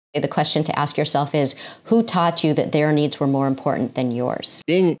The question to ask yourself is, who taught you that their needs were more important than yours?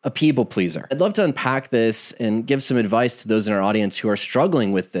 Being a people pleaser. I'd love to unpack this and give some advice to those in our audience who are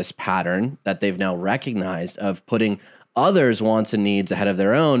struggling with this pattern that they've now recognized of putting others' wants and needs ahead of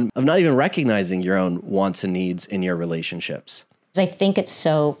their own, of not even recognizing your own wants and needs in your relationships. I think it's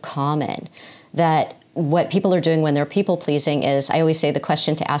so common that what people are doing when they're people pleasing is, I always say the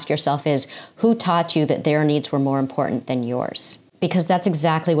question to ask yourself is, who taught you that their needs were more important than yours? Because that's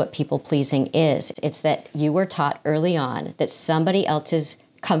exactly what people pleasing is. It's that you were taught early on that somebody else's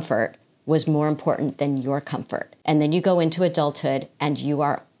comfort was more important than your comfort. And then you go into adulthood and you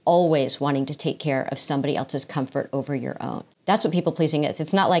are always wanting to take care of somebody else's comfort over your own. That's what people pleasing is.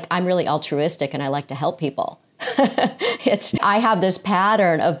 It's not like I'm really altruistic and I like to help people. I have this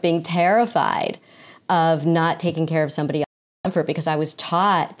pattern of being terrified of not taking care of somebody else's comfort because I was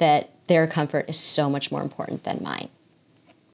taught that their comfort is so much more important than mine.